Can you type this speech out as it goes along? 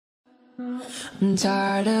I'm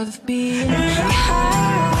tired of being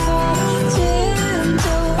half-hearted,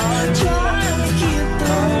 trying to keep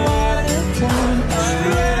the water warm.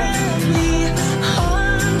 Let me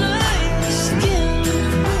under your skin.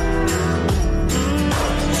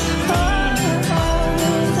 Oh,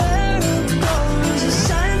 there it goes. You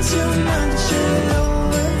sign too much, it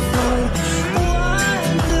overflow. Why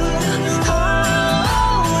do I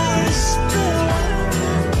always spill?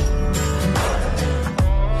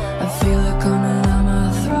 I feel it coming out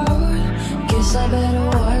my throat. Guess I better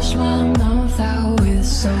wash my mouth out with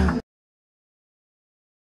soap.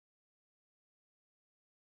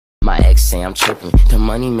 My ex say I'm tripping, the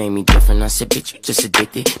money made me different. I said, bitch, you just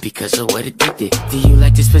addicted because of what addicted. Do you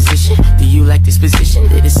like this position? Do you like this position?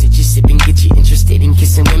 Let us sit you sipping, get you interested in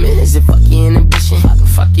kissing women. Is it fuck your inhibition?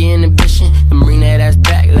 Fuck your inhibition and bring that ass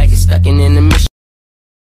back like it's stuck in intermission.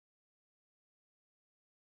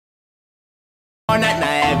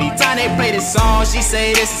 Now every time they play this song, she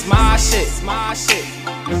say this is my shit.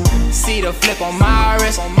 See the flip on my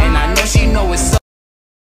wrist, and I know she know it's so.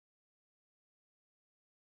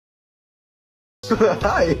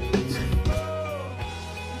 Hi.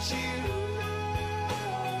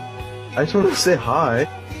 I just want to say hi.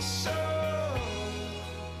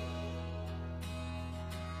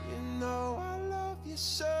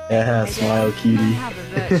 Yeah, smile, cutie.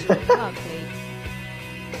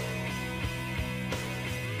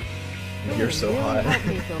 You're so hot.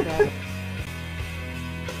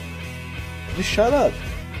 Just shut up.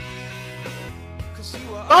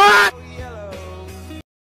 Ah!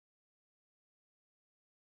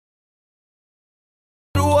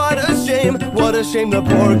 What a shame the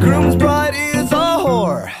poor groom's bride is a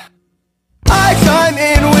whore. I chime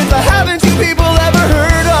in with a haven't you people ever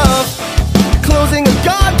heard of closing a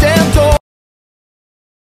goddamn door?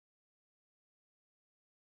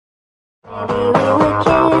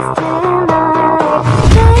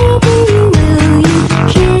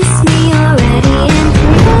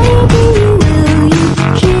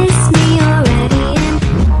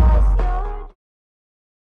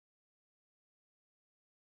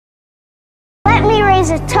 Let me raise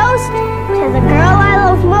a toast to the girl I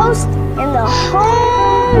love most in the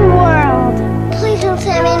whole world. Please don't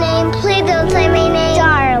say my name. Please don't say my name.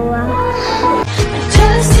 Darla.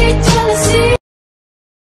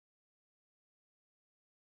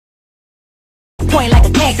 Point like a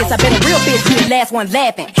cactus, I bet a real bitch be the last one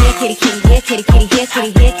laughing. Here kitty kitty, here kitty kitty, here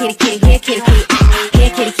kitty, here kitty kitty, here kitty kitty, here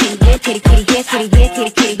kitty kitty, here kitty kitty, here kitty, here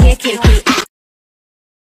kitty kitty, here kitty kitty.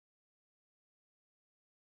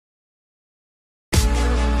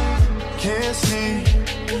 Can't sleep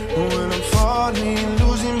when I'm falling,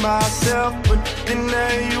 losing myself, but then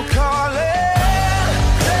there you call it.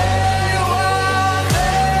 There you are,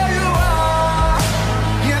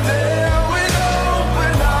 you're there with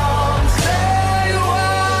open arms. There you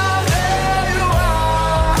are,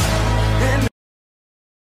 and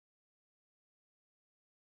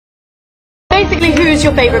basically, who's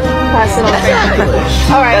your favourite person on Facebook?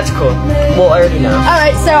 Alright. That's cool. Well, I already know.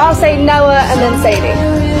 Alright, so I'll say Noah and then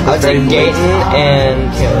Sadie. I'd say Gaten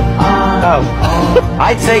and Caleb. Oh.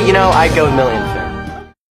 I'd say, I'd go with Millie and Finn.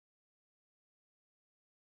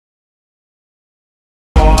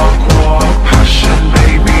 passion,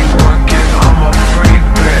 baby, working, I'm a freak,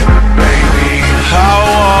 baby. I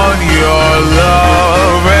want your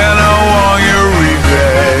love and I want your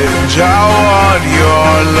revenge. I want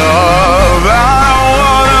your love, I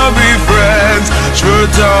wanna be friends. Je veux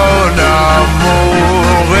ton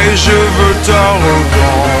amour et je veux ton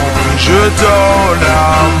rebond. Je ton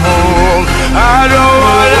amour, I don't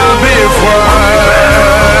wanna be friends.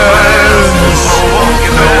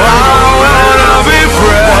 No, I wanna be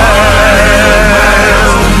friends.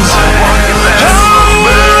 I wanna be friends.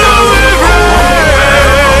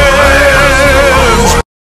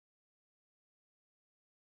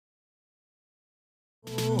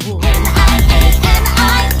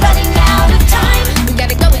 Running out of time. We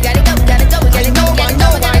gotta go, we gotta go, we gotta go, we gotta go, we gotta go,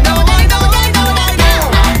 we gotta go, we gotta go, we gotta go, we gotta go.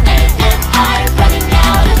 Running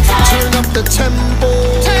out of time. Turn up the tempo.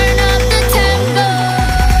 Turn up the tempo.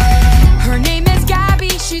 Her name is Gabby,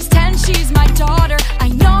 she's 10, she's my daughter. I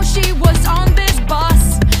know she was on this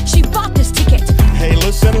bus. She bought this ticket. Hey,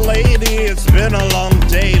 listen, lady, it's been a long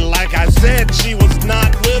day. Like I said, she was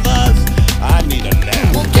not with us. I need a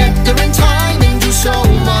nap. We'll get there in time and do so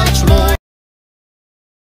much more.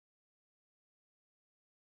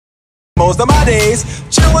 Most of my days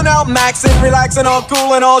chilling out, maxing, relaxing, all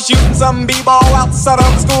cool and all, shooting some b-ball outside of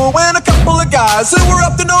the school when a couple of guys who were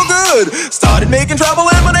up to no good started making trouble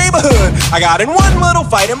in my neighborhood. I got in one little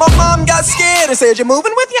fight and my mom got scared and said, "You're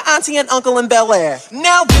moving with your auntie and uncle in Bel Air."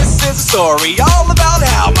 Now this is a story all about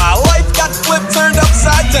how my life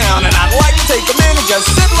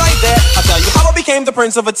became the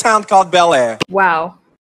prince of a town called Bel Air. Wow.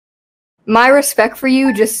 My respect for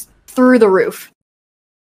you just through the roof.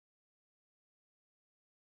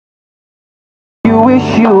 You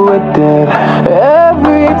wish you were dead.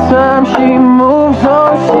 Every time she moves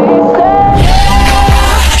on, she says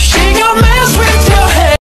she gon' mess with your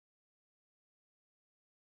head.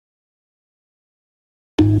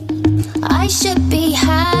 I should be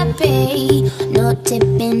happy, not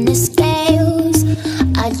tipping the scales.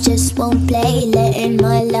 I just won't play, letting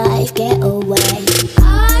my life get away.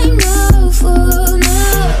 I'm no fool,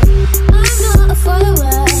 no, I'm not a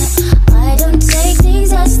follower. I don't take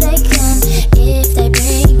things as they come, if they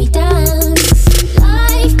bring me down.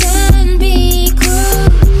 Life can be cruel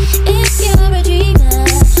if you're a dreamer.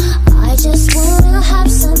 I just wanna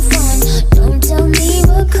have some fun, don't tell me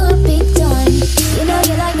what could be done. You know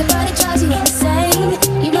you like it but it drives you insane.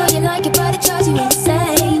 You know you like it but it drives you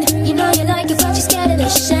insane. You know you like it but you're scared of the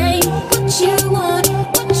shame. What you want,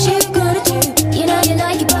 what you gonna do? You know you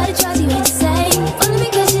like it but it drives you insane. Only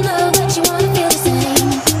because you know that you wanna feel the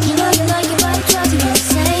same. You know you like it but it drives you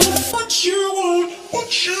insane. What you want,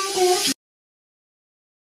 what you gonna do?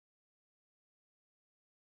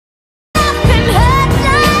 I've been hurt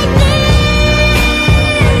like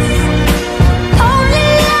this. Only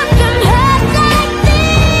love can hurt like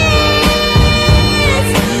this.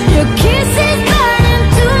 Your kisses burn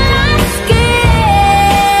into my skin.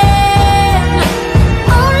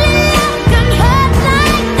 Only love can hurt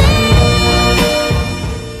like this.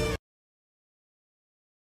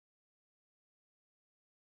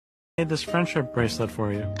 Made this friendship bracelet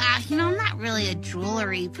for you. You know, I'm not really a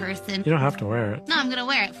jewelry person. You don't have to wear it. No, I'm gonna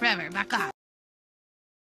wear it forever. Back off.